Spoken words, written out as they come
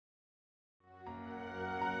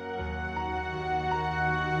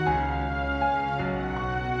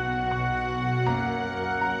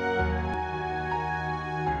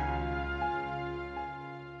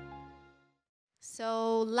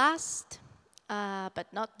last but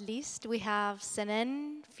not least, we have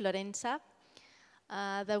Senén Florensa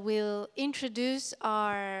that will introduce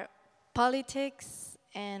our politics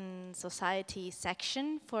and society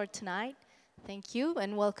section for tonight. Thank you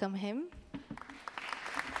and welcome him.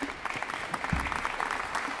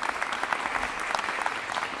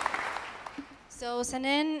 So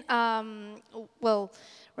Senén, well,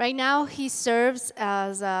 right now he serves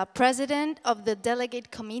as president of the delegate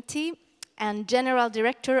committee and general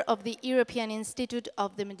director of the European Insitute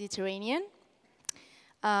of the Mediterranean,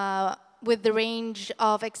 with the range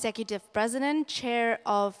of executive president, chair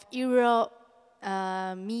of ESO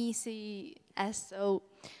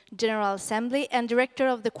General Assembly, and director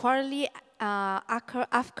of the quarterly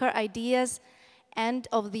Afkar Ideas and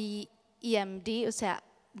of the EMD, o sea,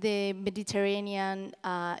 the Mediterranean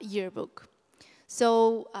Yearbook.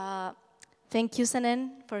 So thank you,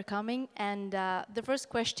 Senén, for coming. And the first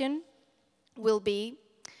question will be,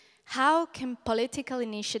 how can political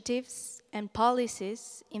initiatives and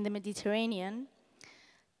policies in the Mediterranean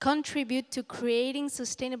contribute to creating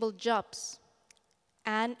sustainable jobs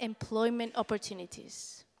and employment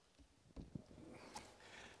opportunities?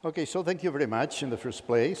 Okay, so thank you very much in the first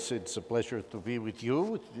place. It's a pleasure to be with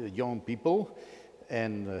you, the young people,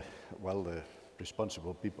 and, well, the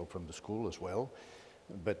responsible people from the school as well,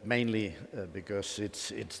 but mainly because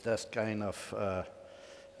it's that kind of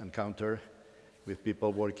encounter with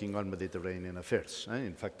people working on Mediterranean affairs.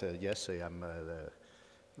 In fact, yes, I am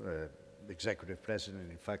the executive president,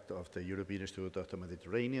 in fact, of the European Institute of the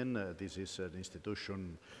Mediterranean. This is an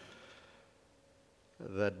institution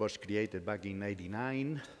that was created back in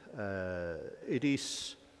 '89. It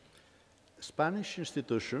is a Spanish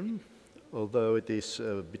institution, although it is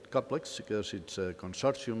a bit complex because it's a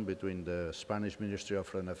consortium between the Spanish Ministry of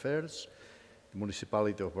Foreign Affairs, the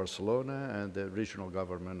Municipality of Barcelona, and the regional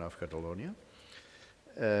government of Catalonia.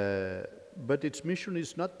 But its mission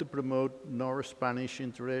is not to promote nor Spanish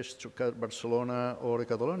interests to Barcelona or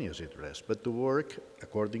Catalonia's interests, but to work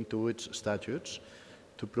according to its statutes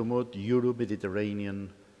to promote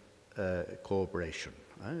Euro-Mediterranean cooperation.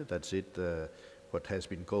 That's it, what has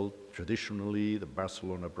been called traditionally the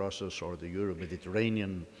Barcelona process or the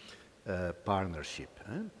Euro-Mediterranean partnership.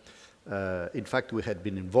 In fact, we had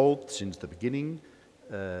been involved since the beginning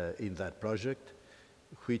in that project,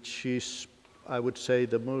 which is, I would say,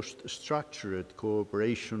 the most structured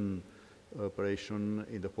cooperation operation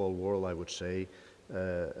in the whole world, I would say,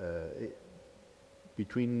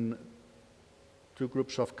 between two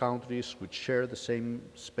groups of countries which share the same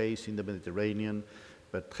space in the Mediterranean,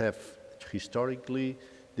 but have historically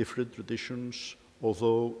different traditions,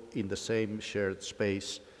 although in the same shared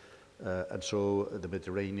space. And so the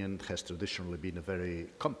Mediterranean has traditionally been a very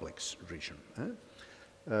complex region.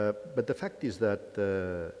 But the fact is that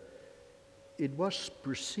it was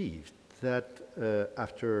perceived that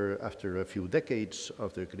after a few decades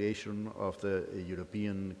of the creation of the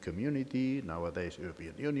European community, nowadays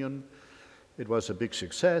European Union, it was a big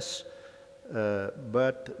success,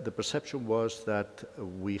 but the perception was that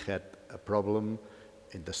we had a problem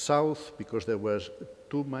in the south because there was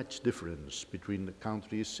too much difference between the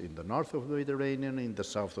countries in the north of the Mediterranean and in the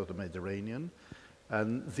south of the Mediterranean.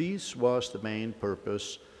 And this was the main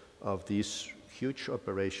purpose of this huge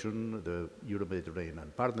operation, the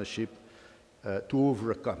Euro-Mediterranean Partnership, to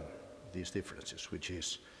overcome these differences, which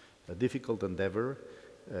is a difficult endeavor.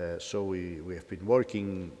 So we have been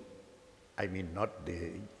working, I mean, not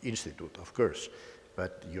the Institute, of course,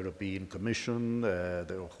 but the European Commission,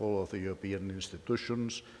 the whole of the European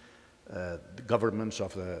institutions, the governments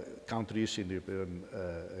of the countries in the European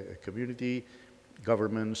community,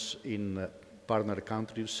 governments in partner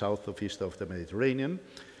countries south of east of the Mediterranean.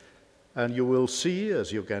 And you will see,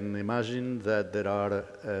 as you can imagine, that there are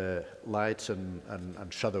lights and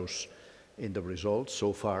shadows in the results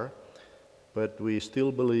so far, but we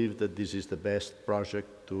still believe that this is the best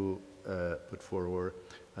project to put forward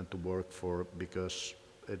and to work for, because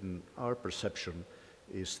in our perception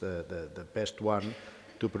is the best one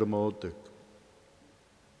to promote the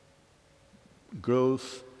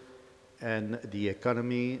growth and the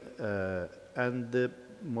economy and the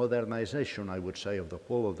modernization, I would say, of the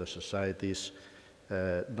whole of the societies,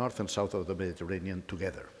 north and south of the Mediterranean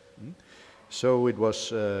together. So it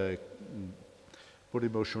was put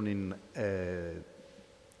in motion in,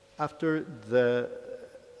 after the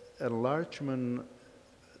enlargement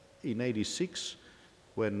in '86,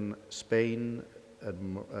 when Spain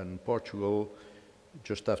and Portugal,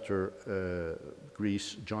 just after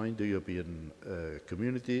Greece joined the European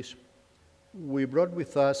communities, we brought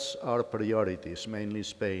with us our priorities, mainly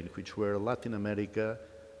Spain, which were Latin America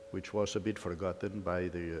which was a bit forgotten by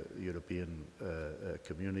the European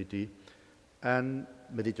community, and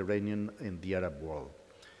Mediterranean in the Arab world.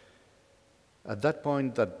 At that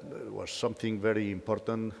point, that was something very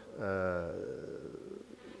important.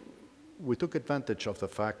 We took advantage of the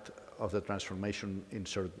fact of the transformation in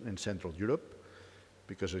Central Europe,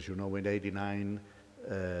 because as you know, in '89,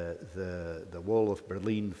 the wall of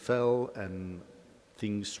Berlin fell and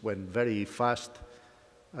things went very fast.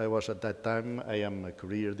 I was at that time, I am a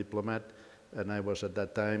career diplomat, and I was at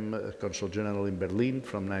that time Consul General in Berlin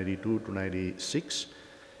from '92 to '96.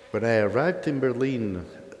 When I arrived in Berlin,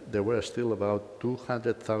 there were still about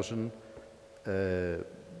 200,000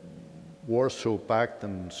 Warsaw Pact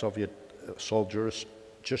and Soviet soldiers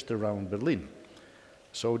just around Berlin.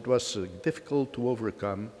 So it was difficult to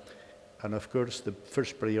overcome, and of course the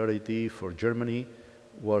first priority for Germany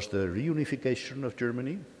was the reunification of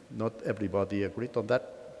Germany. Not everybody agreed on that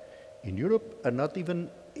in Europe, and not even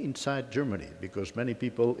inside Germany, because many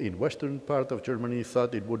people in western part of Germany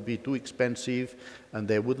thought it would be too expensive and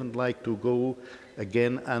they wouldn't like to go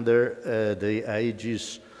again under the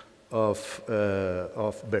aegis of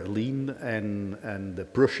Berlin and the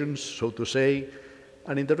Prussians, so to say,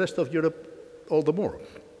 and in the rest of Europe all the more.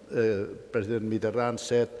 President Mitterrand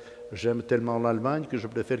said, "J'aime tellement l'Allemagne que je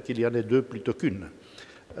préfère qu'il y en ait deux plutôt qu'une,"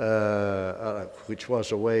 which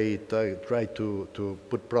was a way to try to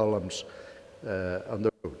put problems on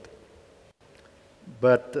the road.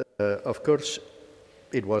 But of course,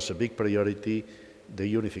 it was a big priority, the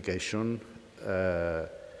unification,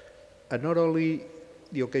 and not only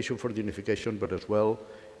the occasion for the unification, but as well,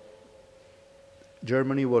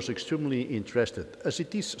 Germany was extremely interested, as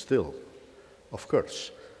it is still, of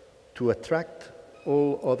course, to attract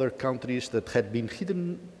all other countries that had been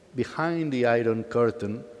hidden behind the Iron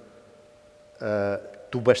Curtain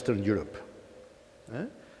to Western Europe.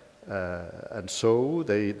 And so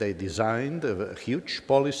they designed a huge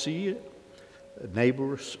policy,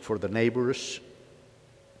 neighbors for the neighbors,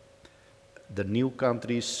 the new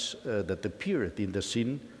countries that appeared in the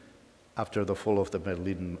scene after the fall of the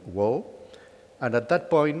Berlin Wall. And at that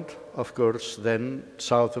point, of course, then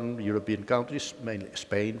southern European countries, mainly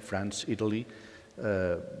Spain, France, Italy,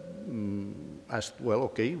 asked, well,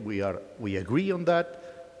 okay, we agree on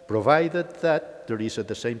that, provided that there is at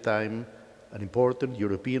the same time an important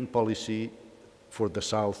European policy for the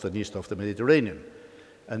south and east of the Mediterranean.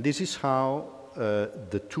 And this is how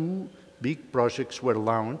the two big projects were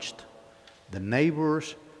launched, the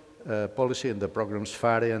neighbors policy and the programs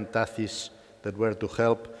FARE and TACIS that were to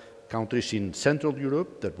help countries in Central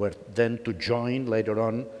Europe that were then to join later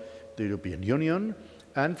on the European Union,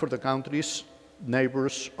 and for the countries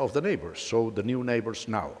neighbors of the neighbors, so the new neighbors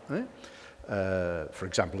now, for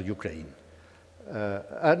example, Ukraine.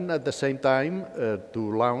 And at the same time,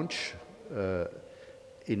 to launch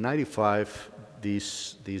in '95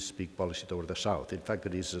 this big policy toward the south. In fact,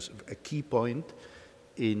 it is a key point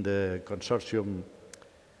in the consortium.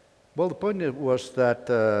 Well, the point was that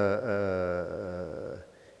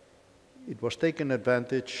it was taken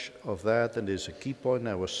advantage of that, and is a key point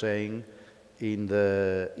I was saying in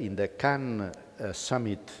the Cannes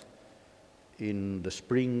summit in the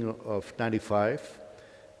spring of '95,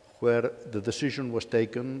 where the decision was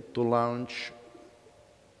taken to launch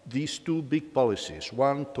these two big policies,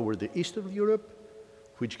 one toward the east of Europe,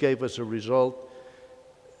 which gave as a result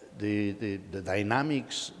the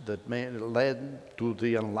dynamics that led to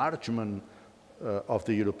the enlargement of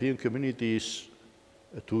the European communities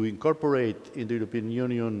to incorporate in the European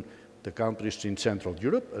Union the countries in Central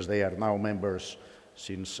Europe, as they are now members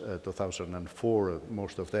since 2004,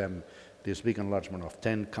 most of them, this big enlargement of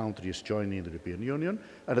 10 countries joining the European Union.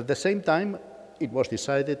 And at the same time, it was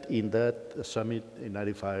decided in that summit in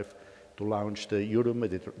 '95 to launch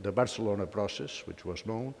the Barcelona process, which was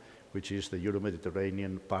known, which is the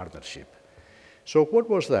Euro-Mediterranean Partnership. So what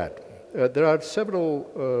was that? There are several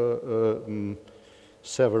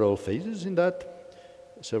phases in that,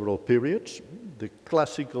 several periods. The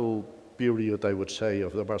classical period, I would say,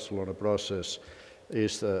 of the Barcelona process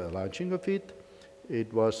is the launching of it.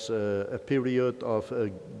 It was a period of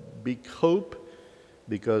big hope,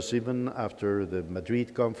 because even after the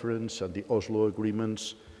Madrid conference and the Oslo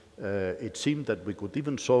agreements, it seemed that we could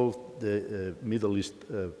even solve the Middle East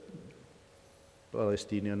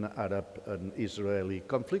Palestinian, Arab, and Israeli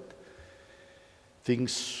conflict.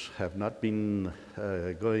 Things have not been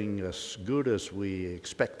going as good as we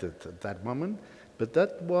expected at that moment, but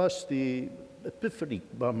that was the epiphany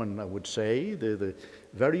moment, I would say, the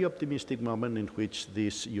very optimistic moment in which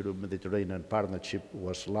this Euro-Mediterranean partnership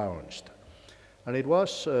was launched. And it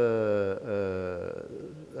was,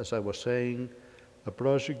 as I was saying, a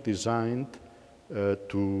project designed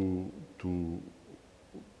to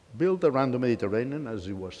build around the Mediterranean, as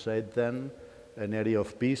it was said then, an area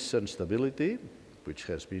of peace and stability, which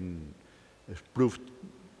has proved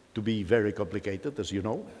to be very complicated, as you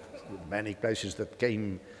know. Many crises that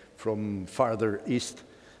came from farther east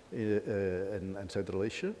and Central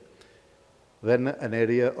Asia. Then an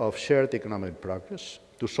area of shared economic progress.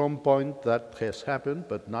 To some point that has happened,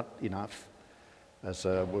 but not enough, as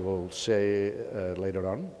we will say later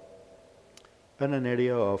on. And an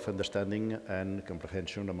area of understanding and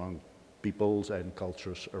comprehension among peoples and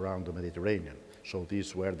cultures around the Mediterranean. So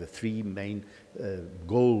these were the three main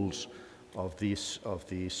goals of this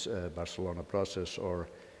Barcelona process or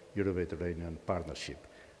Euro-Mediterranean partnership.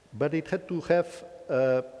 But it had to have,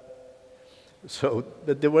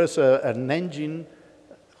 but there was an engine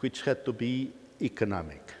which had to be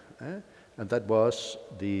economic. And that was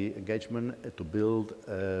the engagement to build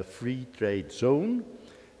a free trade zone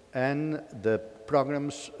and the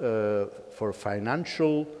programs for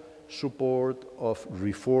financial support of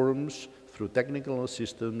reforms through technical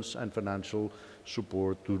assistance and financial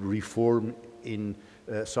support to reform in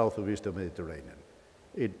south of Eastern Mediterranean.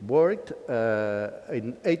 It worked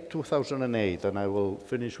in 2008, and I will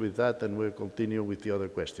finish with that and we'll continue with the other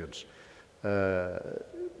questions.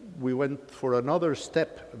 We went for another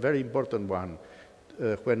step, a very important one,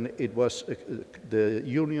 when it was the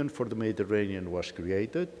Union for the Mediterranean was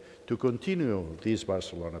created to continue this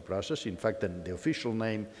Barcelona process. In fact, the official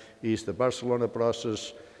name is the Barcelona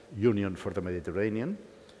Process Union for the Mediterranean,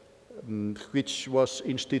 which was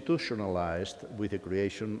institutionalized with the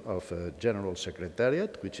creation of a general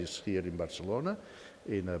secretariat, which is here in Barcelona,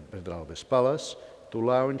 in Pedralbes Palace, to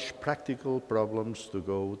launch practical problems to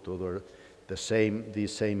go to the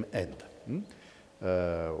same end.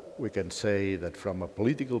 We can say that from a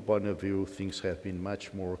political point of view, things have been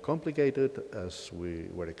much more complicated as we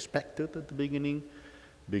were expected at the beginning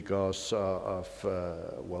because of,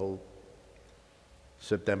 well,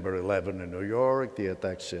 September 11 in New York, the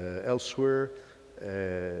attacks elsewhere,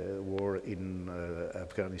 war in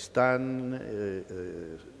Afghanistan,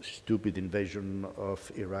 stupid invasion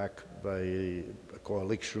of Iraq by a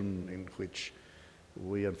coalition in which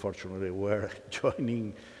we unfortunately were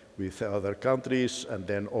joining with other countries, and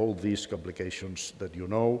then all these complications that you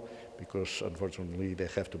know, because unfortunately they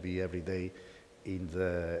have to be every day in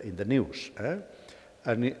the news.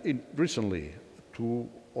 And recently, two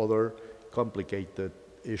other complicated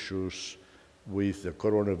issues with the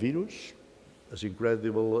coronavirus. As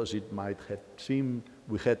incredible as it might have seemed,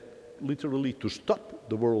 we had literally to stop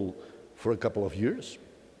the world for a couple of years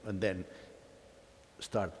and then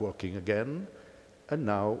start working again. And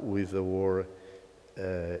now with the war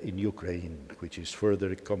in Ukraine, which is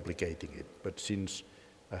further complicating it. But since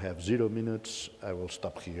I have 0 minutes, I will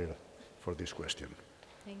stop here for this question.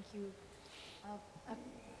 Thank you.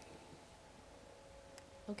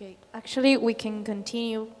 Okay, actually we can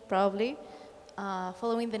continue probably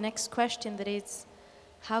following the next question, that is,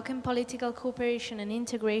 how can political cooperation and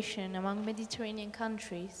integration among Mediterranean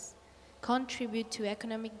countries contribute to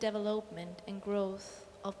economic development and growth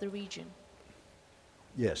of the region?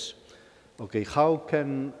 Yes. Okay, how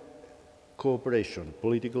can cooperation,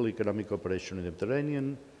 political economic cooperation in the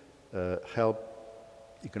Mediterranean help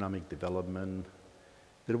economic development?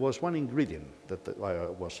 There was one ingredient that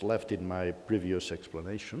was left in my previous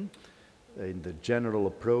explanation in the general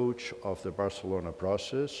approach of the Barcelona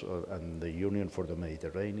process and the Union for the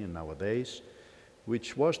Mediterranean nowadays,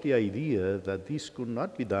 which was the idea that this could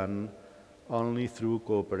not be done only through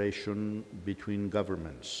cooperation between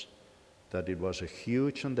governments, that it was a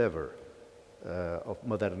huge endeavor of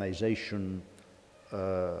modernization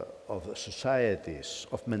of societies,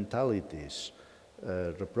 of mentalities,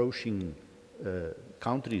 approaching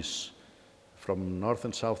countries from North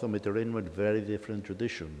and South of the Mediterranean with very different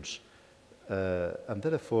traditions. And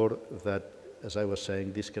therefore, that, as I was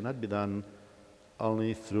saying, this cannot be done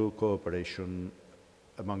only through cooperation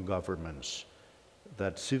among governments,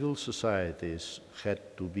 that civil societies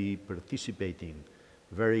had to be participating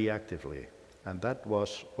very actively. And that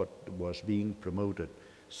was what was being promoted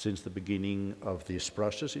since the beginning of this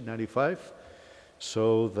process in '95.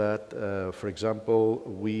 So that, for example,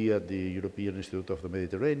 we at the European Insitute of the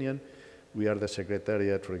Mediterranean, we are the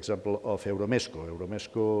secretariat, for example, of Euromesco.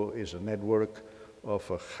 Euromesco is a network of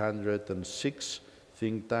 106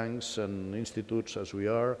 think tanks and institutes, as we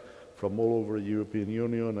are, from all over the European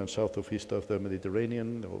Union and south of east of the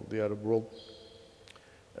Mediterranean, the Arab world.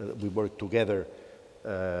 We work together,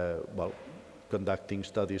 well, conducting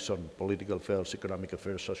studies on political affairs, economic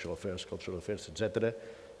affairs, social affairs, cultural affairs, etc.,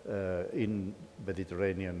 in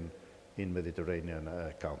Mediterranean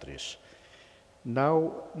countries.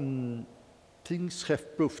 Now, things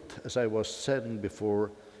have proved, as I was saying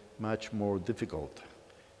before, much more difficult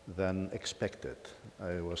than expected.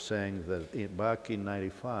 I was saying that back in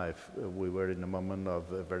 '95, we were in a moment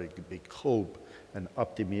of a very big hope and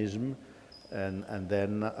optimism, and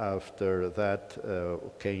then after that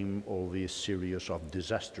came all these series of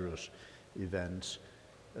disastrous events,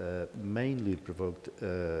 mainly provoked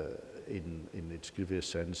in its previous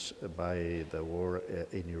sense by the war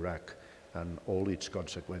in Iraq and all its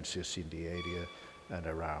consequences in the area and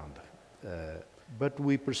around. But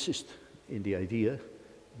we persist in the idea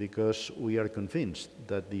because we are convinced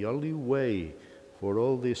that the only way for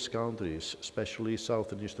all these countries, especially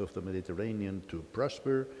south and east of the Mediterranean, to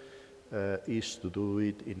prosper is to do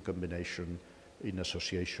it in combination, in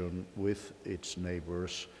association with its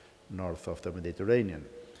neighbors north of the Mediterranean.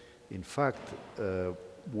 In fact,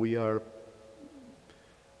 we are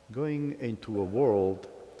going into a world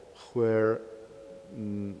where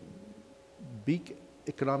big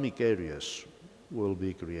economic areas will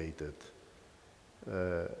be created,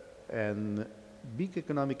 and big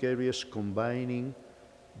economic areas combining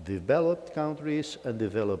developed countries and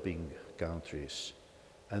developing countries.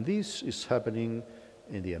 And this is happening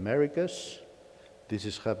in the Americas, this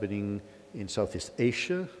is happening in Southeast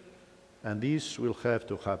Asia, and this will have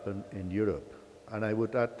to happen in Europe. And I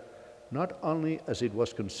would add, not only as it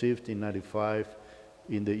was conceived in '95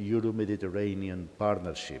 in the Euro-Mediterranean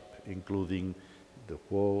Partnership, including the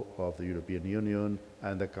whole of the European Union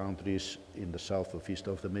and the countries in the south of east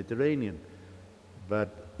of the Mediterranean,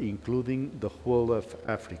 but including the whole of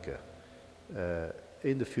Africa.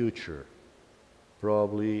 In the future,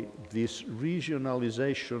 probably this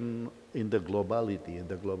regionalization in the globality, in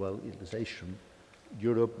the globalization,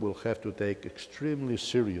 Europe will have to take extremely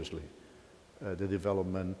seriously the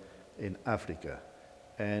development in Africa.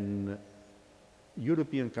 And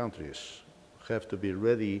European countries have to be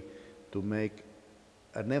ready to make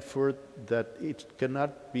an effort that it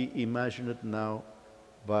cannot be imagined now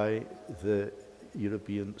by the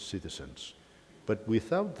European citizens. But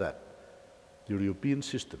without that, the European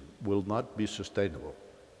system will not be sustainable.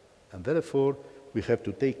 And therefore, we have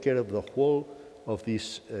to take care of the whole of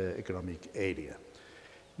this economic area.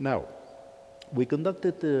 Now, we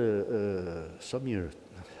conducted a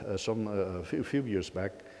few years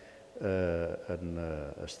back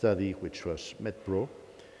a study which was MedPro,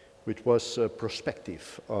 which was a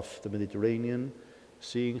perspective of the Mediterranean,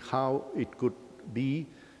 seeing how it could be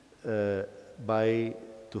by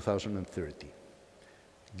 2030,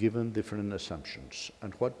 given different assumptions,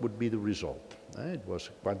 and what would be the result. It was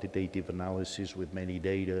a quantitative analysis with many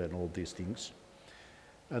data and all these things.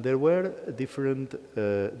 And there were different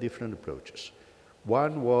approaches.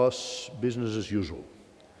 One was business as usual.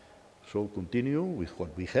 So continue with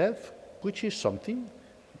what we have, which is something,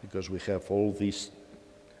 because we have all these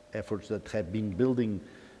efforts that have been building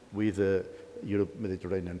with the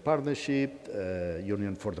Europe-Mediterranean Partnership,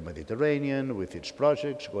 Union for the Mediterranean, with its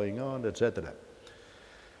projects going on, etc.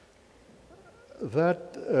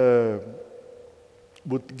 That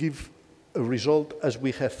would give a result as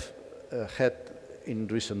we have had in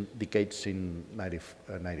recent decades in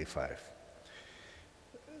 '95.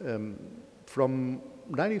 From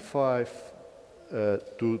 '95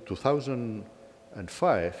 to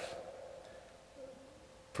 2005,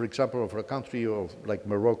 for example, for a country like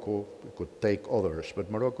Morocco, we could take others,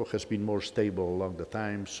 but Morocco has been more stable along the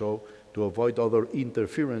time, so to avoid other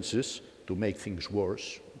interferences to make things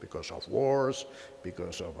worse, because of wars,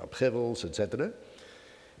 because of upheavals, etc.,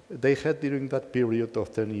 they had during that period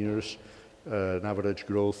of 10 years an average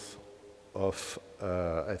growth of,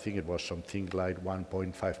 I think it was something like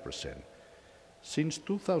 1.5%. Since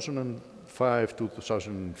 2005 to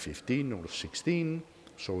 2015 or 16,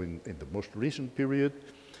 so in the most recent period,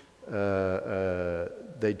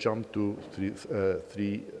 they jumped to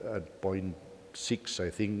 3.6, I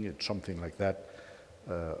think, it's something like that,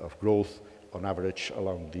 of growth on average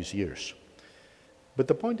along these years. But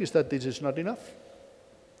the point is that this is not enough.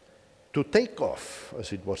 To take off,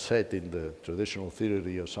 as it was said in the traditional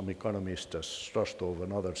theory of some economists, as Rostov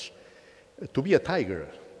and others, to be a tiger,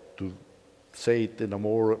 to say it in a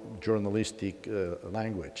more journalistic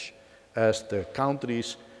language, as the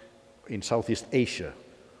countries in Southeast Asia,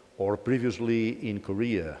 or previously in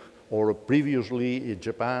Korea, or previously in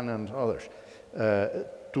Japan and others,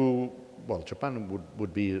 well, Japan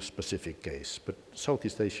would be a specific case, but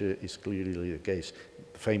Southeast Asia is clearly the case,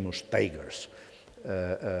 famous tigers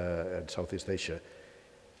in Southeast Asia.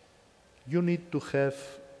 You need to have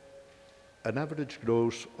an average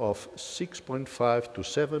growth of 6.5 to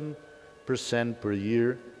 7% per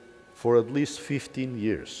year for at least 15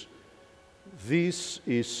 years. This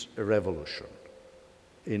is a revolution,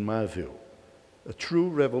 in my view. A true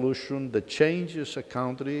revolution that changes a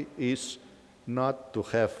country is not to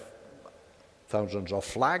have thousands of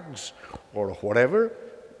flags or whatever,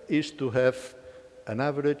 is to have an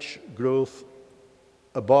average growth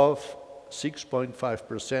above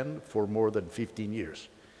 6.5% for more than 15 years.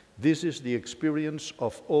 This is the experience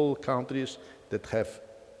of all countries that have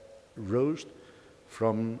rose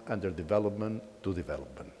from underdevelopment to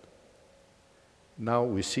development. Now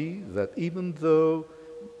we see that even though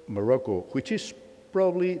Morocco, which is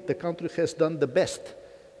probably the country has done the best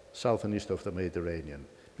south and east of the Mediterranean,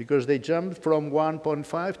 because they jumped from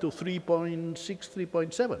 1.5 to 3.6,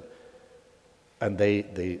 3.7. And they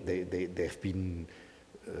have been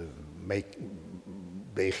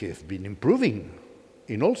they have been improving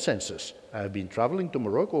in all senses. I've been traveling to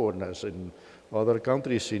Morocco and as in other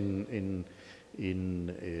countries in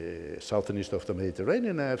south and east of the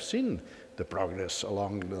Mediterranean. I have seen the progress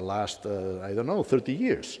along the last, I don't know, 30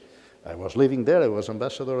 years. I was living there. I was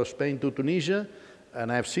ambassador of Spain to Tunisia,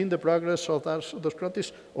 and I've seen the progress of those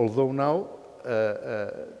countries, although now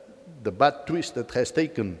the bad twist that has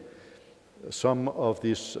taken some of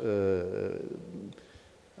these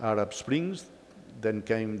Arab Springs, then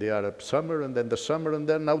came the Arab summer, and then the summer, and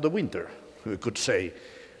then now the winter, we could say.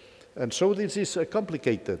 And so this is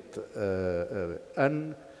complicated.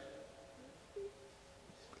 And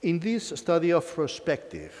in this study of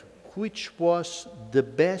perspective, which was the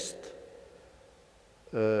best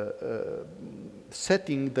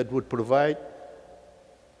setting that would provide,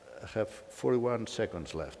 I have 41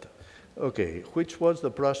 seconds left. Okay, which was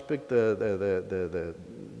the prospect, the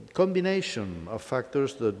combination of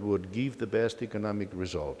factors that would give the best economic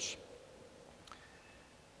results?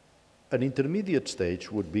 An intermediate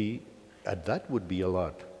stage would be, and that would be a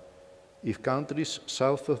lot, if countries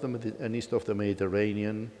south of and east of the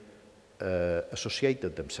Mediterranean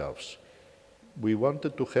associated themselves. We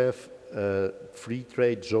wanted to have a free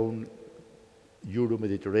trade zone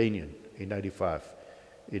Euro-Mediterranean in '95.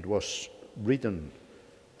 It was written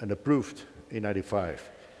and approved in '95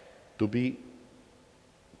 to be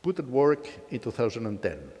put at work in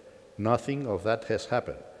 2010. Nothing of that has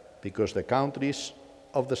happened because the countries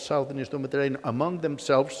of the south and east of the Mediterranean among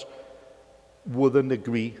themselves wouldn't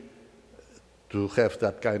agree to have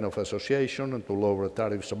that kind of association and to lower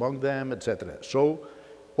tariffs among them, etc. So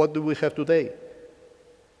what do we have today?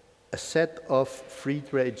 A set of free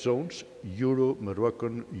trade zones,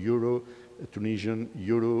 Euro-Moroccan, Euro-Tunisian,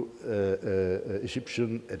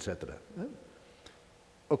 Euro-Egyptian, etc.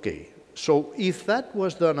 Okay, so if that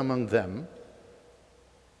was done among them,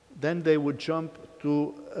 then they would jump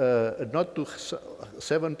to not to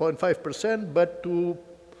 7.5%, but to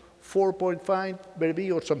 4.5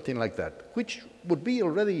 maybe, or something like that, which would be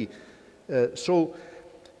already. So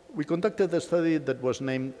we conducted a study that was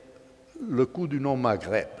named Le Coût du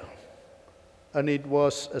Non-Maghreb. And it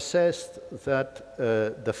was assessed that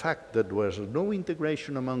the fact that there was no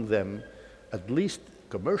integration among them, at least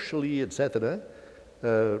commercially, etc.,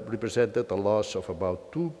 represented a loss of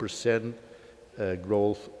about 2%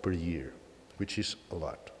 growth per year, which is a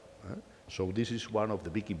lot. So this is one of the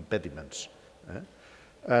big impediments.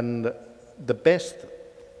 And the best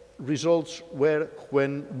results were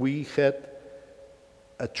when we had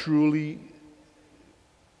a truly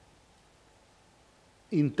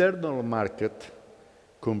internal market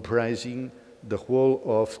comprising the whole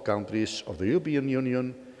of countries of the European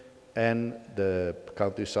Union and the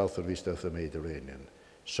countries south and east of the Mediterranean.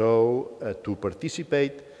 So to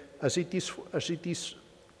participate as it is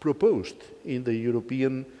proposed in the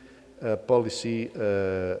European policy,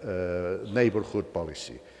 neighborhood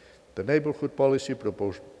policy. The neighborhood policy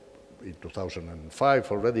proposed in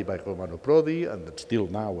 2005 already by Romano Prodi, and that's still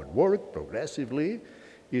now at work progressively,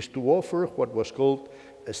 is to offer what was called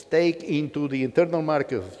a stake into the internal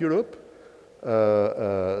market of Europe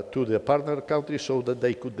to the partner countries so that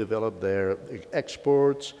they could develop their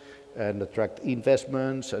exports and attract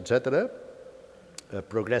investments, etc.,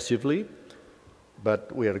 progressively.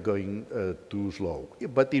 But we are going too slow.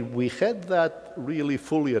 But if we had that really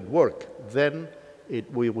fully at work, then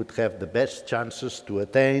we would have the best chances to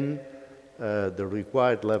attain the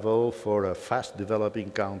required level for fast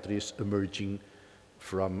developing countries emerging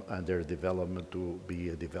from underdevelopment to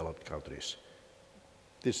be developed countries.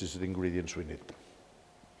 This is the ingredients we need.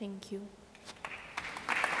 Thank you.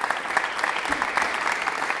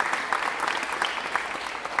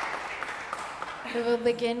 We will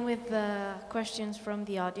begin with the questions from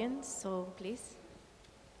the audience, so please.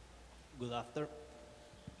 Good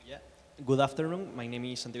afternoon. My name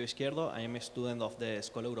is Santiago Izquierdo. I am a student of the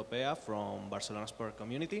EscolaEuropea from Barcelona Sport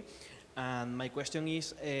Community. And my question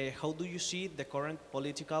is, how do you see the current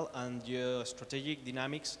political and geostrategic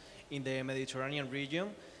dynamics in the Mediterranean region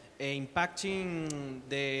impacting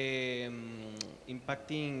the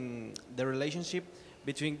relationship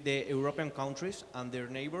between the European countries and their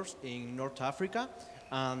neighbors in North Africa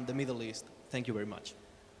and the Middle East? Thank you very much.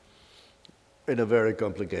 In a very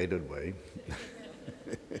complicated way.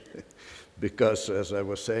 Because, as I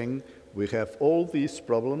was saying, we have all these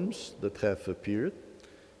problems that have appeared,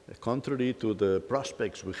 contrary to the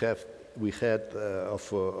prospects we had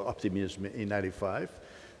of optimism in '95.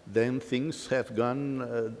 Then things have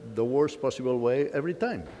gone the worst possible way every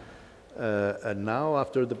time. And now,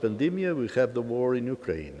 after the pandemic, we have the war in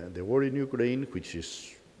Ukraine. And the war in Ukraine, which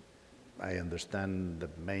is, I understand, the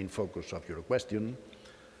main focus of your question,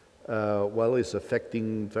 well, is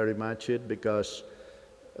affecting very much it because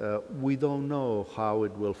we don't know how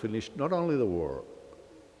it will finish, not only the war,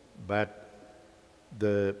 but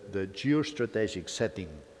the geostrategic setting,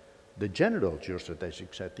 the general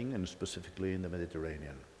geostrategic setting, and specifically in the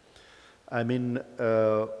Mediterranean. I mean,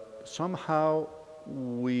 somehow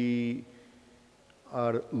we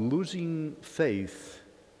are losing faith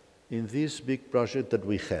in this big project that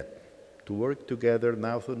we had to work together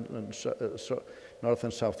north and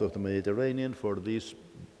south of the Mediterranean for this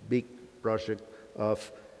big project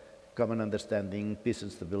of common understanding, peace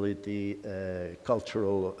and stability,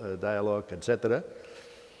 cultural dialogue, etc.,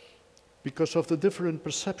 because of the different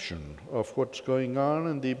perception of what's going on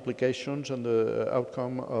and the implications and the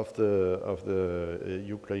outcome of the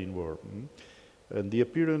Ukraine war. And the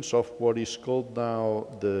appearance of what is called now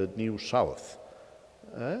the New South.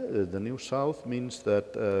 The New South means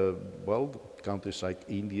that, well, countries like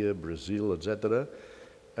India, Brazil, etc.,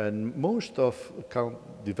 and most of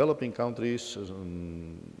developing countries,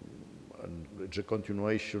 and it's a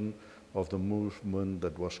continuation of the movement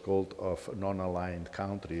that was called of non-aligned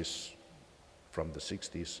countries from the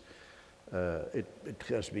 60s. It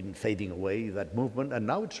has been fading away, that movement, and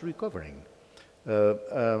now it's recovering.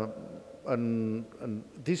 And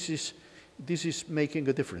this is making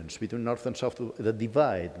a difference between north and south, the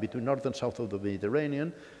divide between north and south of the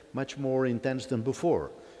Mediterranean, much more intense than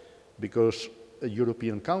before, because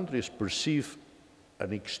European countries perceive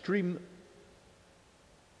an extreme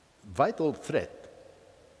vital threat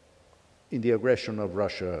in the aggression of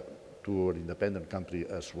Russia to an independent country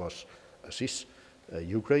as is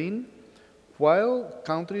Ukraine, while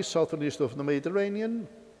countries south and east of the Mediterranean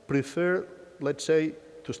prefer, let's say,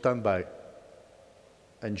 to stand by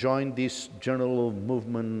and join this general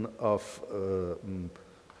movement of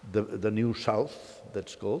the New South,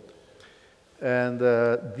 that's called. And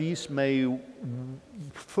this may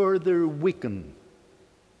further weaken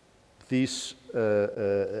this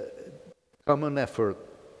common effort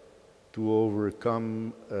to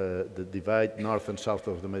overcome the divide north and south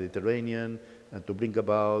of the Mediterranean and to bring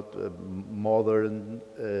about modern,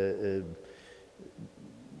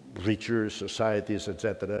 richer societies,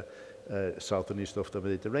 etc., south and east of the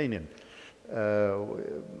Mediterranean.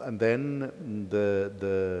 And then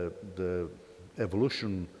the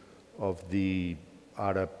evolution of the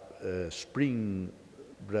Arab Spring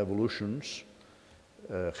revolutions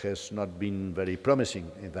has not been very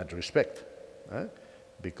promising in that respect,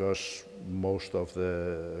 because most of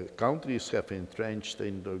the countries have entrenched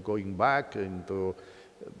into going back into,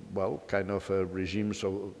 well, kind of regimes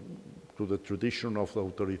to the tradition of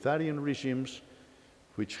authoritarian regimes,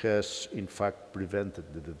 which has in fact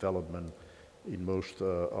prevented the development in most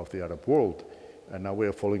of the Arab world. And now we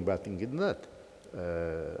are falling back in that.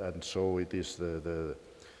 And so it is the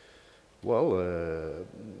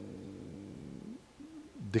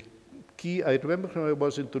key. I remember when I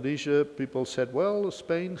was in Tunisia, people said, well,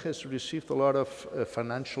 Spain has received a lot of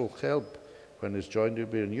financial help when it's joined the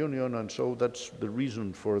European Union, and so that's the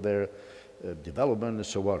reason for their development and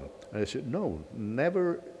so on. And I said, no,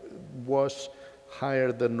 never was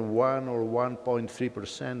higher than 1 or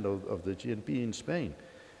 1.3% of the GNP in Spain.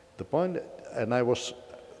 The point, and I was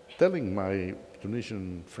telling my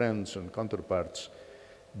Tunisian friends and counterparts,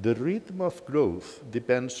 the rhythm of growth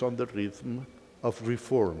depends on the rhythm of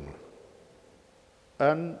reform.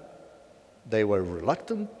 And they were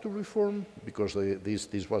reluctant to reform because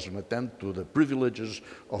this was an attempt to the privileges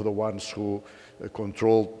of the ones who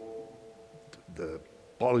controlled the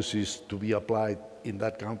policies to be applied in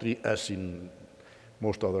that country as in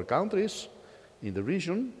most other countries in the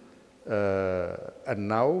region. And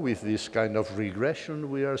now with this kind of regression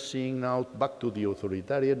we are seeing now back to the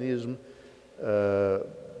authoritarianism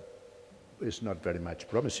is not very much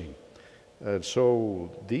promising. So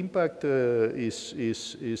the impact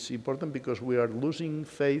is important because we are losing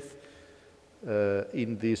faith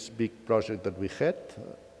in this big project that we had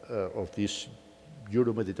of this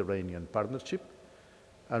Euro-Mediterranean partnership.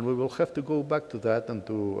 And we will have to go back to that and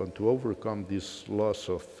to overcome this loss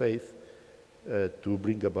of faith to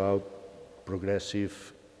bring about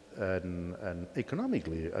progressive and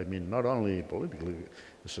economically, I mean, not only politically,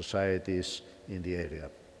 societies in the area.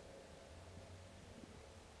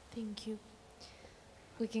 Thank you.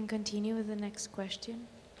 We can continue with the next question.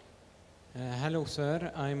 Hello,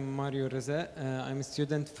 sir. I'm Mario Reza. I'm a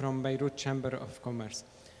student from Beirut Chamber of Commerce.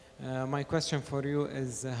 My question for you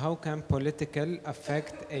is, how can political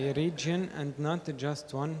affect a region and not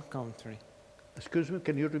just one country? Excuse me,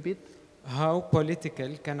 can you repeat? How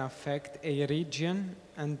political can affect a region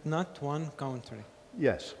and not one country?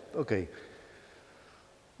 Yes, okay.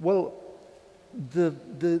 Well,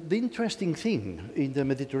 the interesting thing in the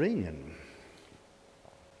Mediterranean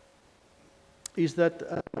is that,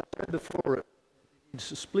 as I said before,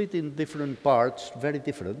 it's split in different parts, very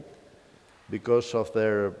different, because of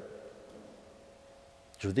their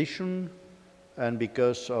tradition and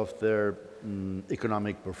because of their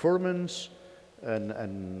economic performance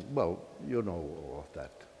and, well, you know all of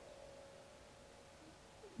that.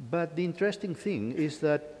 But the interesting thing is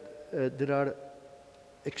that there are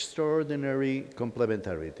extraordinary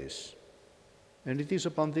complementarities. And it is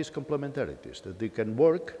upon these complementarities that they can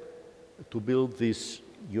work to build this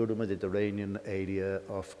Euro-Mediterranean area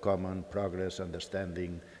of common progress,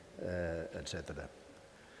 understanding, etc.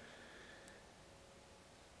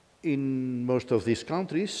 In most of these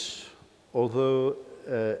countries, although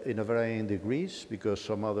in a varying degrees, because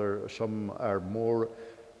some are more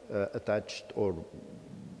attached or,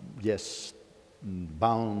 yes,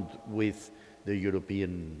 bound with the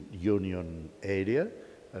European Union area,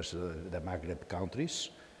 as the Maghreb countries.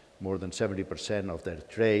 More than 70% of their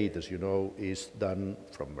trade, as you know, is done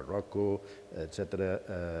from Morocco,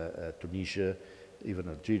 etc., Tunisia, even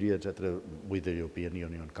Algeria, etc., with the European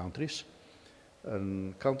Union countries.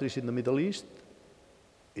 And countries in the Middle East,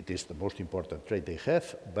 it is the most important trade they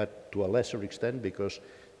have, but to a lesser extent because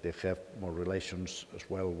they have more relations as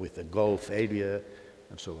well with the Gulf area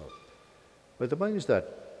and so on. But the point is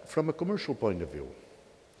that, from a commercial point of view,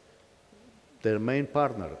 their main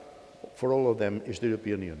partner for all of them is the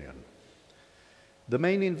European Union. The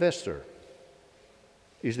main investor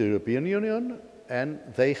is the European Union, and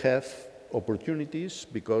they have opportunities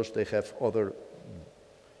because they have other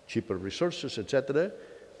cheaper resources, etc.,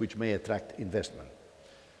 which may attract investment.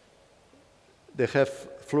 They have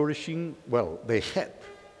flourishing, well, they had,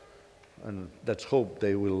 and let's hope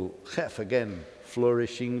they will have again,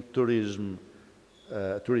 flourishing tourism,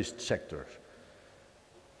 tourist sectors.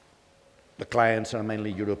 The clients are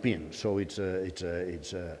mainly European, so it's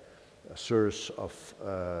a source of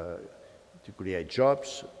to create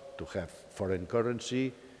jobs, to have foreign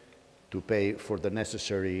currency, to pay for the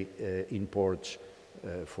necessary imports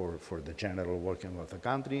for the general working of the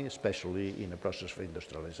country, especially in a process of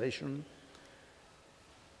industrialization.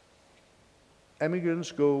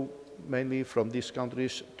 Emigrants go mainly from these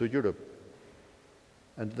countries to Europe,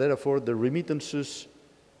 and therefore the remittances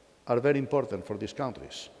are very important for these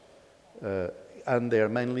countries. And they are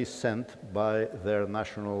mainly sent by their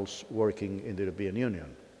nationals working in the European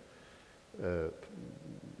Union.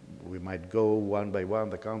 We might go one by one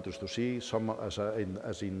the countries to see, some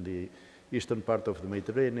as in the eastern part of the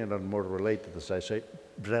Mediterranean are more related, as I say,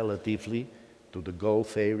 relatively to the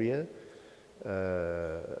Gulf area.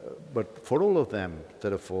 But for all of them,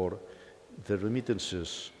 therefore, the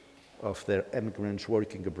remittances of their immigrants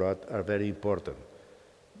working abroad are very important.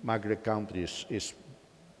 Maghreb countries is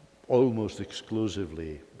almost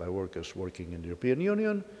exclusively by workers working in the European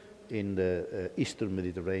Union. In the Eastern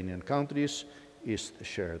Mediterranean countries is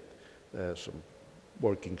shared, some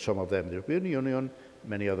of them in the European Union,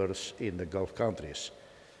 many others in the Gulf countries.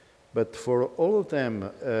 But for all of them,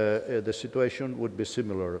 the situation would be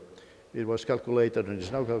similar. It was calculated, and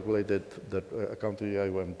is now calculated, that a country I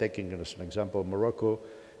am taking as an example, Morocco,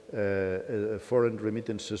 foreign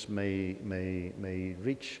remittances may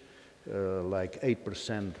reach like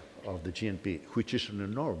 8% of the GNP, which is an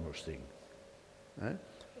enormous thing.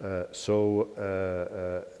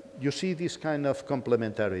 You see these kind of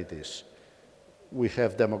complementarities. We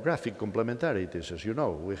have demographic complementarities, as you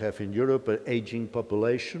know. We have in Europe an aging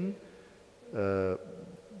population.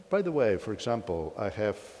 By the way, for example, I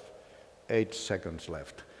have 8 seconds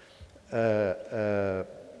left. To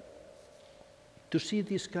see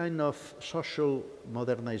this kind of social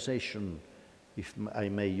modernization, if I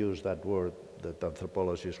may use that word that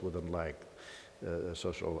anthropologists wouldn't like,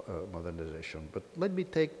 social modernization. But let me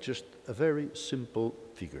take just a very simple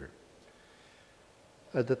figure.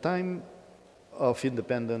 At the time of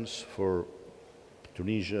independence for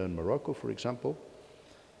Tunisia and Morocco, for example,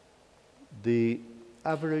 the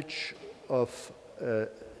average of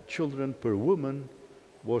children per woman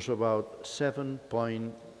was about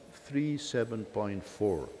 7.3,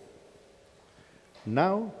 7.4.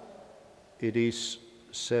 Now it is,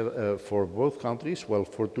 for both countries, well,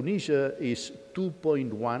 for Tunisia is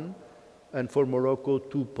 2.1 and for Morocco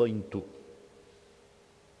 2.2.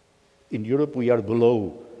 In Europe we are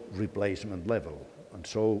below replacement level, and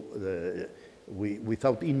so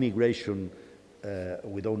without immigration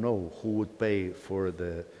we don't know who would pay for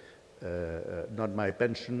the, not my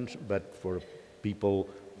pensions, but for people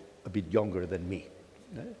a bit younger than me.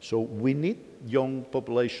 So we need young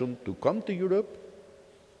population to come to Europe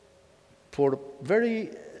for very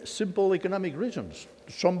simple economic reasons.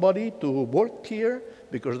 Somebody to work here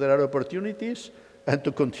because there are opportunities, and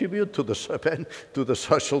to contribute to the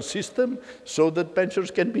social system so that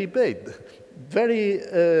pensions can be paid. Very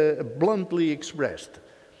bluntly expressed,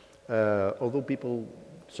 although people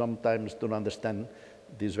sometimes don't understand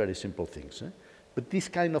these very simple things. But this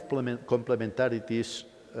kind of complementarities,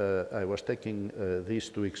 I was taking this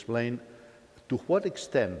to explain to what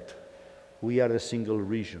extent we are a single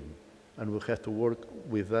region, and we have to work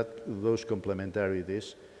with those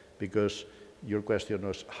complementarities, because your question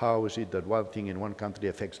was, how is it that one thing in one country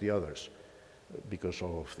affects the others because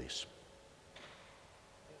of this?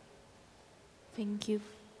 Thank you.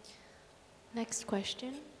 Next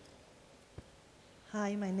question.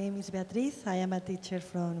 Hi, my name is Beatriz. I am a teacher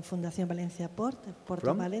from Fundación Valencia Port,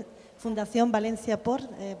 Fundación Valencia Port,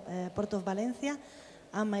 Port of Valencia.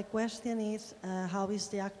 And my question is, how is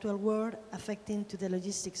the actual war affecting to the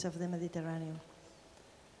logistics of the Mediterranean?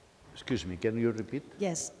 Excuse me, can you repeat?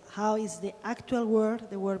 Yes. How is the actual war,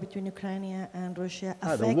 the war between Ukraine and Russia,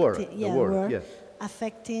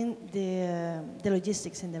 affecting the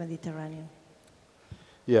logistics in the Mediterranean?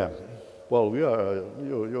 Yeah. Well,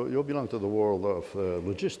 you belong to the world of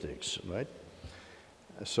logistics, right?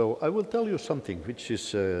 So I will tell you something which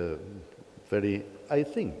is very, I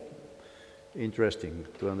think, interesting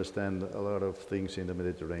to understand a lot of things in the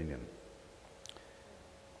Mediterranean.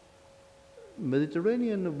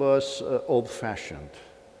 Mediterranean was old-fashioned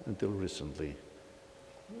until recently.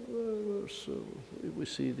 So we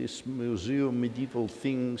see this museum, medieval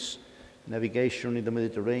things, navigation in the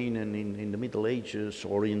Mediterranean in the Middle Ages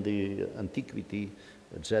or in the Antiquity,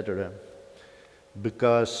 etc.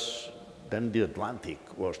 Because then the Atlantic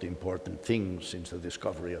was the important thing since the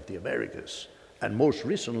discovery of the Americas. And most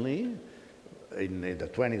recently, in the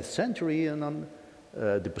 20th century, and on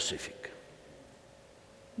the Pacific.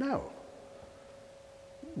 Now,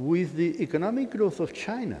 with the economic growth of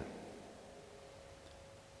China,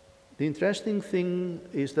 the interesting thing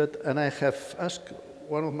is that, and I have asked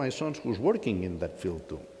one of my sons who's working in that field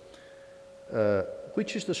too,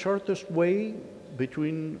 which is the shortest way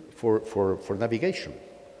for navigation,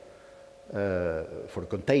 for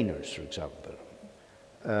containers, for example,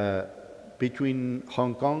 between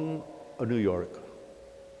Hong Kong and New York.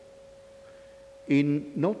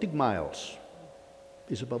 In nautic miles,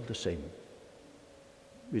 is about the same.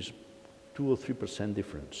 Is 2 or 3%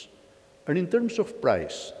 difference. And in terms of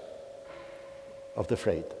price of the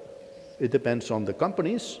freight, it depends on the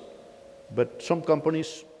companies, but some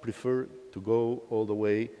companies prefer to go all the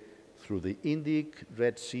way through the Indic,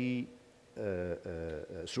 Red Sea,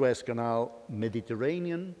 Suez Canal,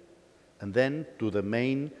 Mediterranean, and then to the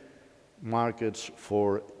main markets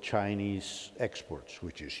for Chinese exports,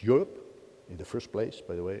 which is Europe in the first place,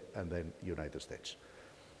 by the way, and then United States.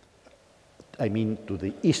 I mean to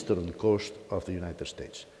the eastern coast of the United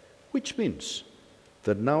States, which means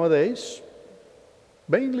that nowadays,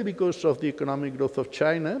 mainly because of the economic growth of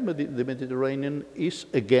China, the Mediterranean is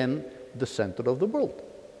again the center of the world,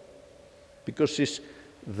 because it's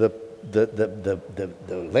the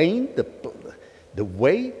lane, the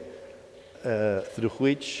way through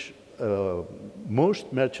which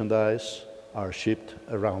most merchandise are shipped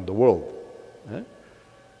around the world.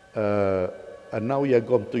 And now we are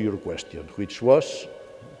going to your question, which was?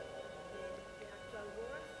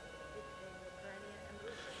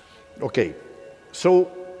 Okay, so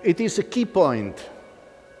it is a key point.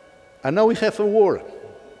 And now we have a war.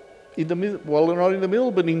 In the middle, well, not in the middle,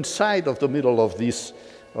 but inside of the middle of this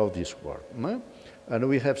war. And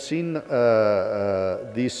we have seen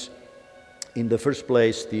this, in the first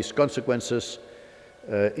place, these consequences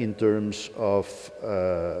in terms of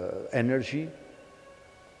energy,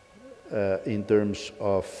 in terms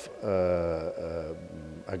of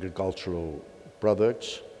agricultural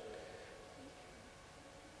products.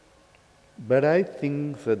 But I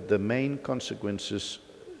think that the main consequences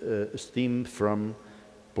stem from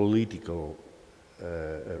political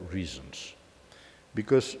reasons.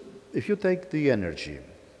 Because if you take the energy,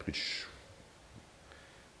 which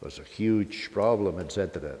was a huge problem,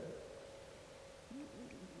 etc.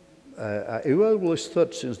 I always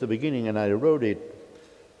thought since the beginning, and I wrote it,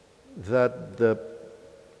 that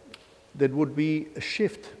there would be a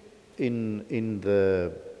shift in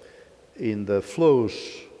the flows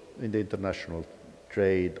in the international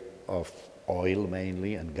trade of oil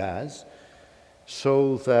mainly and gas,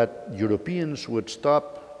 so that Europeans would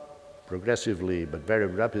stop progressively but very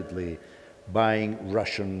rapidly buying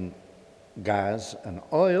Russian gas and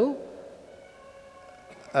oil,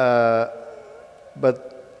 but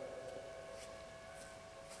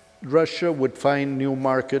Russia would find new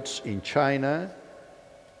markets in China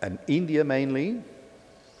and India mainly,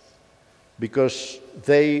 because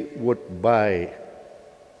they would buy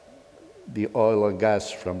the oil and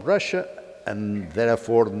gas from Russia and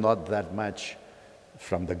therefore not that much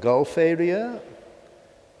from the Gulf area.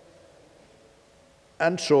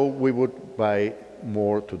 And so we would buy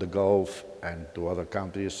more to the Gulf and to other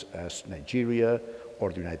countries as Nigeria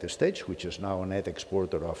or the United States, which is now a net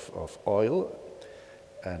exporter of oil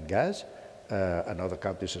and gas, and other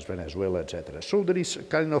countries as Venezuela, etc. So there is a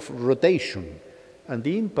kind of rotation, and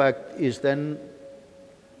the impact is then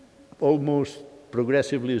almost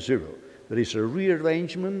progressively zero. There is a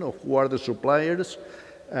rearrangement of who are the suppliers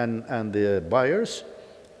and the buyers,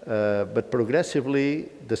 but progressively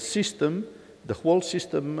the system, the whole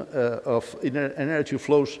system of energy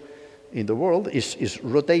flows in the world is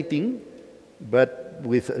rotating, but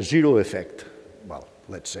with zero effect. Well,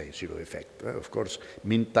 let's say zero effect. Of course,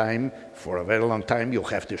 meantime, for a very long time, you'll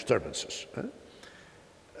have disturbances.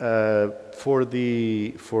 For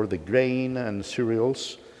the grain and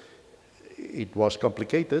cereals, it was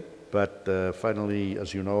complicated, but finally,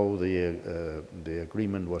 as you know, the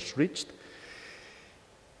agreement was reached,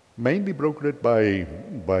 mainly brokered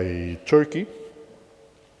by Turkey.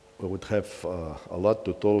 We would have a lot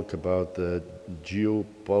to talk about the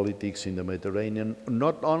geopolitics in the Mediterranean,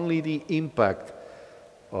 not only the impact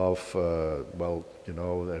of, well, you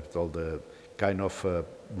know, all the kind of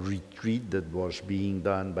retreat that was being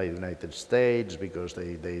done by the United States because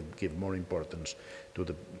they give more importance to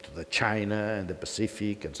the China and the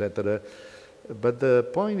Pacific, etc. But the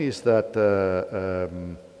point is that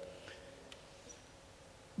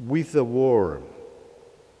with the war,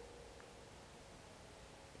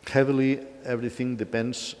 heavily everything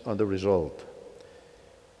depends on the result.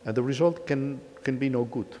 And the result can be no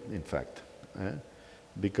good, in fact.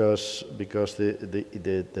 Because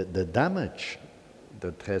the damage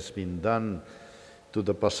that has been done to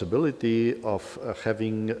the possibility of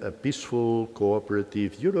having a peaceful,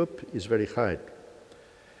 cooperative Europe is very high.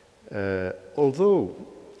 Although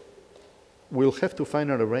we'll have to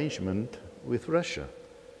find an arrangement with Russia,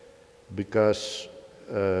 because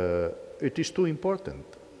it is too important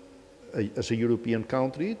as a European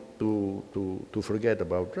country to forget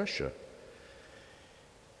about Russia.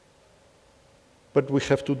 But we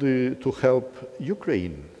have to help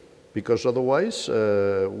Ukraine, because otherwise,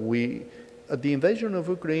 at the invasion of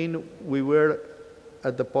Ukraine, we were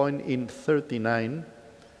at the point in '39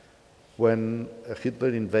 when Hitler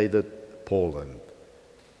invaded Poland.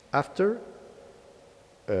 After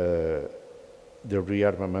the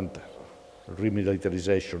rearmament,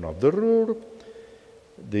 remilitarization of the Ruhr,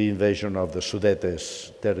 the invasion of the Sudeten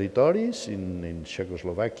territories in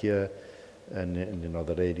Czechoslovakia and in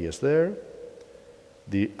other areas there,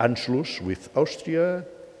 the Anschluss with Austria,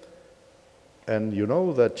 and you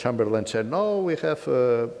know that Chamberlain said, no, we have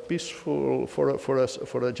peaceful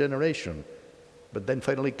for a generation. But then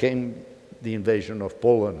finally came the invasion of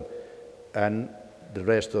Poland, and the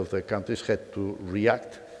rest of the countries had to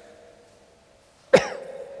react,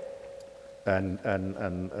 and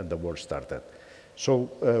the war started. So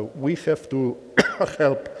we have to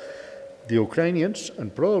help the Ukrainians,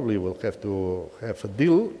 and probably we'll have to have a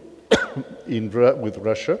deal with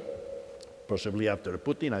Russia, possibly after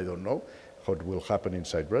Putin, I don't know what will happen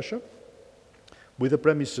inside Russia, with the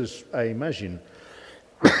premises, I imagine,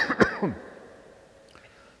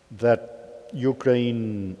 that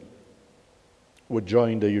Ukraine would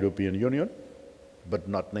join the European Union, but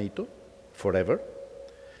not NATO, forever,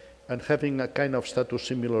 and having a kind of status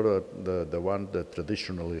similar to the one that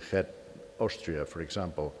traditionally had Austria, for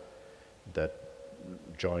example, that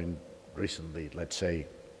joined recently, let's say,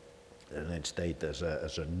 the United States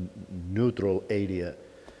as a neutral area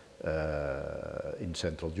in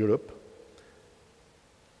Central Europe,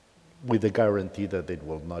 with the guarantee that it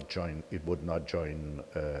would not join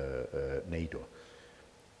NATO.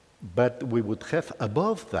 But we would have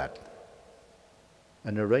above that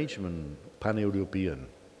an arrangement pan-European.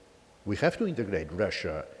 We have to integrate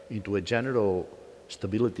Russia into a general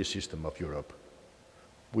stability system of Europe.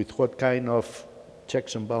 With what kind of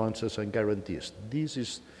checks and balances and guarantees. This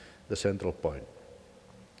is the central point.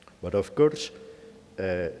 But of course,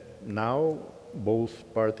 now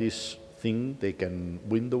both parties think they can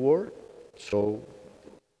win the war, so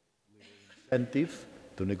incentive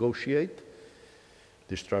to negotiate.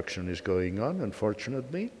 Destruction is going on,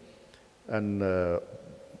 unfortunately, and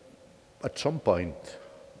at some point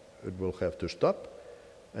it will have to stop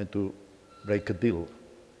and to break a deal.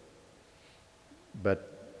 But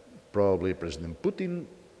probably President Putin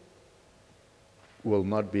will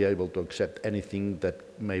not be able to accept anything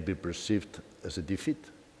that may be perceived as a defeat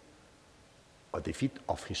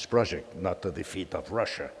of his project, not a defeat of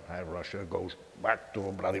Russia. Russia goes back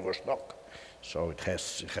to Vladivostok, so it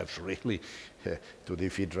has really, to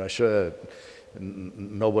defeat Russia,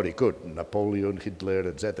 nobody could. Napoleon, Hitler,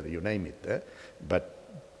 etc., you name it. But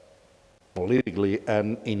politically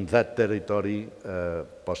and in that territory,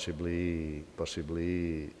 possibly,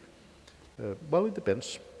 well, it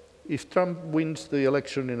depends. If Trump wins the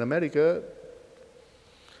election in America,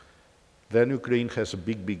 then Ukraine has a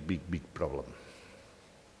big problem.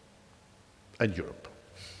 And Europe.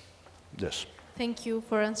 Yes. Thank you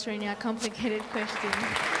for answering a complicated question.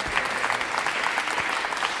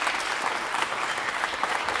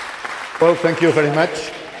 Well, thank you very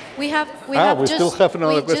much. We still have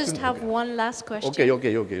another question. just have one last question. Okay,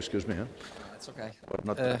 excuse me. It's okay.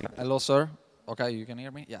 Not hello, sir. Okay, you can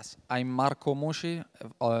hear me? Yes. I'm Marco Musci,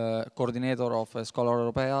 coordinator of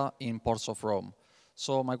EscolaEuropea in Ports of Rome.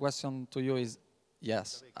 So my question to you is,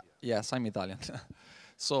 yes, I'm Italian.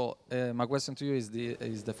 So my question to you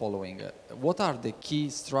is the following. What are the key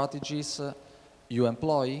strategies you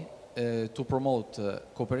employ to promote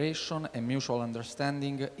cooperation and mutual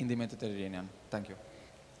understanding in the Mediterranean? Thank you.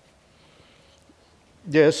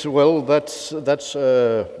 Yes, well, that's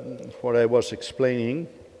what I was explaining.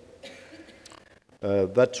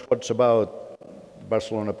 That's what's about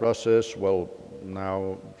Barcelona process, well,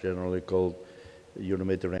 now generally called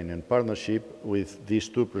Euro-Mediterranean Partnership, with these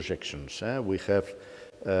two projections. We have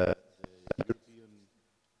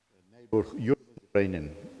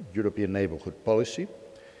European Neighborhood Policy,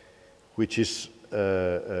 which is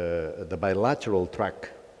the bilateral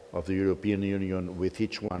track of the European Union with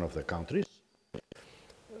each one of the countries.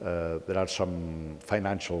 There are some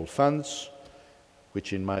financial funds,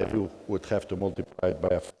 which in my view would have to multiply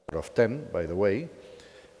by a factor of 10, by the way.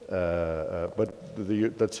 But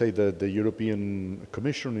let's say that the European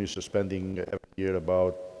Commission is spending every year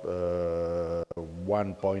about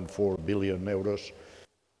 1.4 billion euros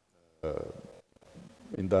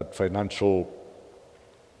in that financial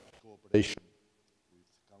cooperation with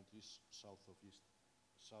countries south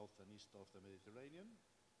and east of the Mediterranean.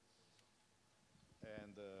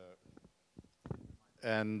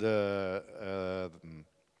 And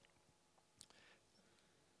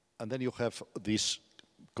then you have these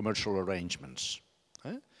commercial arrangements,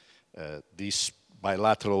 these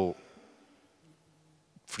bilateral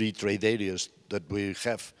free trade areas that we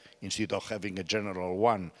have instead of having a general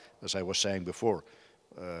one, as I was saying before,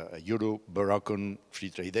 a Euro-Moroccan free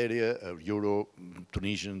trade area, a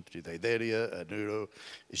Euro-Tunisian free trade area, a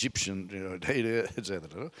Euro-Egyptian trade area,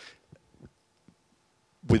 etc.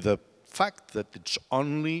 With the fact that it's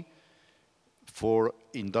only for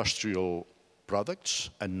industrial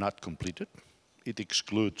products and not completed. It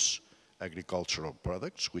excludes agricultural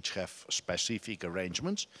products, which have specific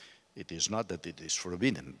arrangements. It is not that it is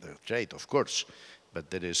forbidden, the trade, of course, but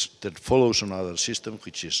that follows another system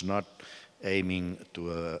which is not aiming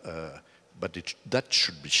to, that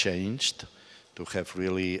should be changed to have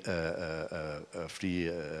really a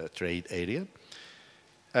free trade area.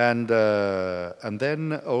 And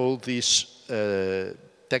then all this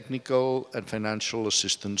technical and financial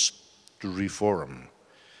assistance to reform.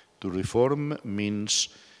 To reform means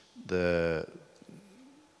the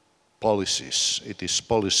policies. It is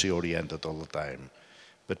policy-oriented all the time.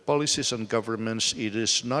 But policies and governments, it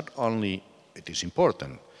is not only, it is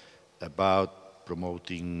important, about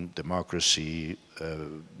promoting democracy,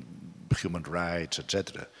 human rights,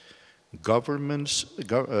 etc. Governance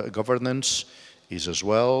is as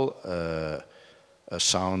well a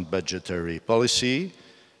sound budgetary policy,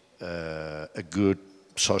 a good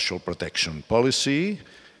social protection policy,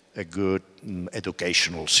 a good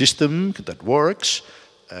educational system that works,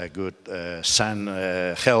 a good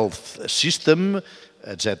health system,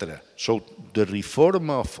 etc. So the reform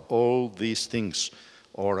of all these things,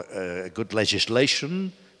 or a good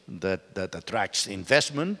legislation that attracts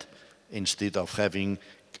investment, instead of having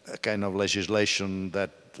a kind of legislation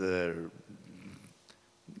that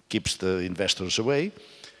keeps the investors away.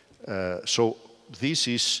 So this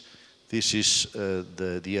is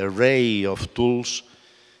the array of tools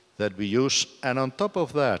that we use. And on top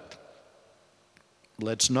of that,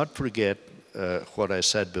 let's not forget what I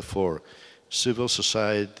said before, civil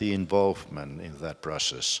society involvement in that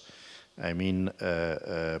process. I mean,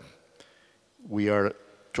 we are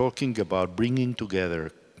talking about bringing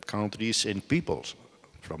together countries and peoples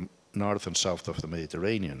from north and south of the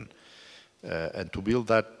Mediterranean. And to build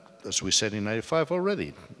that, as we said in '95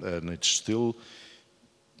 already, and it's still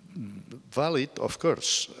valid, of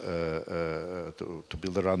course, to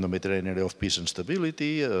build around the Mediterranean area of peace and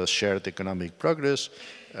stability, shared economic progress,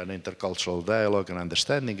 and intercultural dialogue and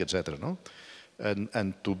understanding, etc. No?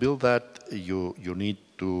 And to build that, you need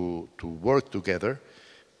to work together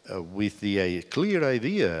with the clear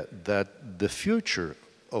idea that the future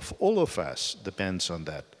of all of us depends on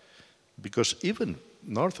that. Because even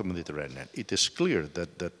north of the Mediterranean, it is clear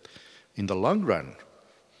that in the long run,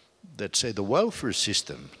 let's say the welfare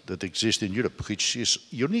system that exists in Europe, which is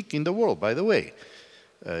unique in the world, by the way.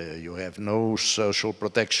 You have no social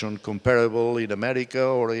protection comparable in America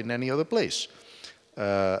or in any other place.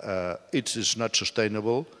 It is not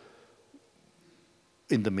sustainable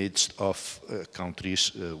in the midst of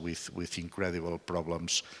countries with incredible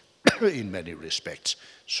problems in many respects.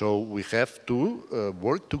 So we have to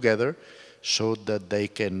work together so that they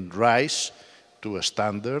can rise to a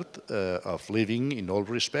standard of living in all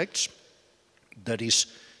respects that is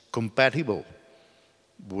compatible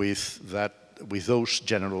with those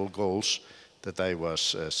general goals that I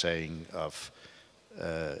was saying of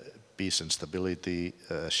peace and stability,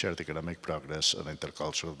 shared economic progress, and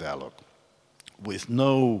intercultural dialogue. With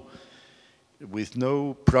no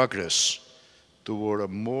progress toward a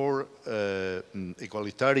more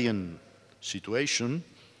egalitarian situation,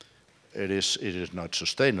 it is not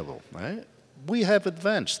sustainable. Eh? We have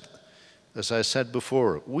advanced. As I said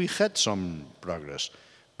before, we had some progress,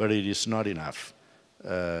 but it is not enough.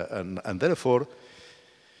 And therefore,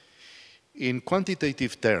 in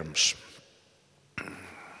quantitative terms,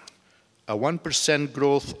 a 1%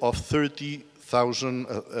 growth of 30,000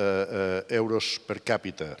 euros per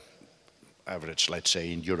capita average, let's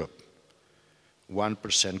say, in Europe,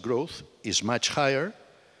 1% growth is much higher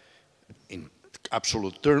in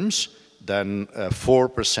absolute terms than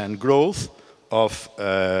 4% growth of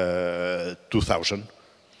 2,000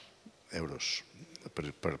 euros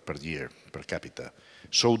per year, per capita.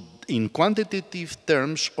 So in quantitative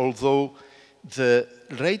terms, although the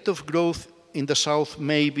rate of growth in the south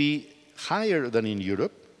may be higher than in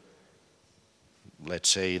Europe, let's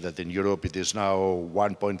say that in Europe it is now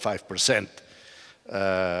 1.5%,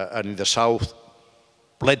 and in the south,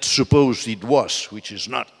 let's suppose it was, which is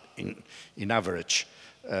not in average,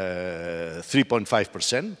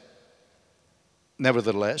 3.5%.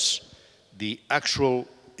 Nevertheless, the actual,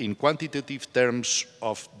 in quantitative terms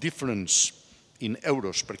of difference in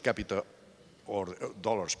euros per capita or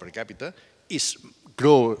dollars per capita, is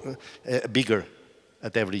bigger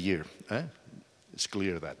at every year. It's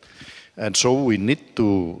clear that. And so we need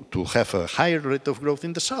to have a higher rate of growth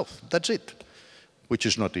in the south. That's it, which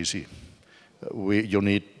is not easy. You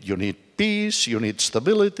need peace, you need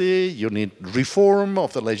stability, you need reform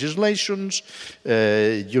of the legislations,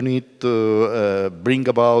 you need to bring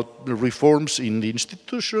about reforms in the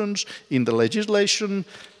institutions, in the legislation,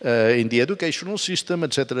 in the educational system,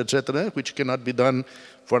 etc., which cannot be done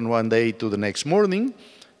from one day to the next morning.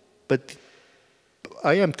 But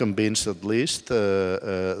I am convinced, at least,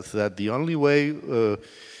 that the only way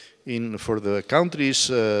for the countries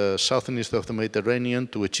south and east of the Mediterranean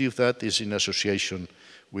to achieve that is in association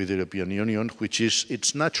with the European Union, which is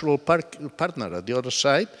its natural partner at the other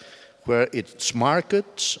side, where its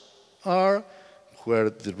markets are, where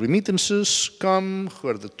the remittances come,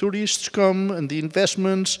 where the tourists come, and the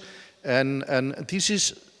investments, and this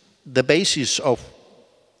is the basis of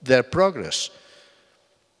their progress.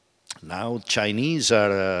 Now Chinese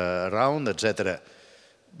are around, etc.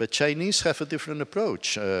 But Chinese have a different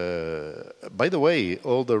approach. By the way,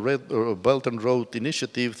 all the Belt and Road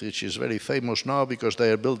Initiative, which is very famous now because they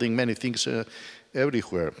are building many things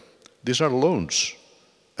everywhere, these are loans.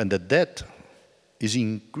 And the debt is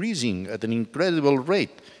increasing at an incredible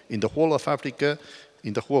rate in the whole of Africa,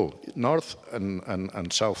 in the whole, north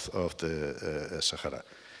and south of the Sahara,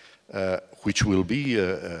 which will be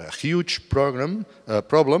a huge problem.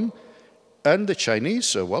 And the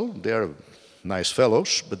Chinese, well, they are nice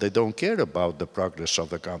fellows, but they don't care about the progress of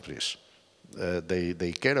the countries.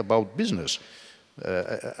 They care about business.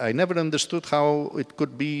 I never understood how it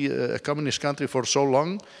could be a communist country for so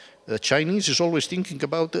long. The Chinese is always thinking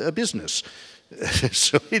about a business.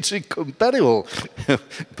 So it's incompatible.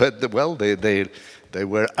 But, well, they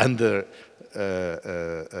were under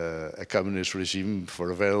a communist regime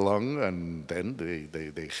for very long, and then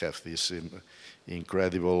they have this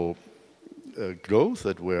incredible growth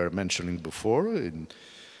that we are mentioning before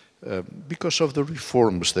because of the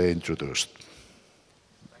reforms they introduced.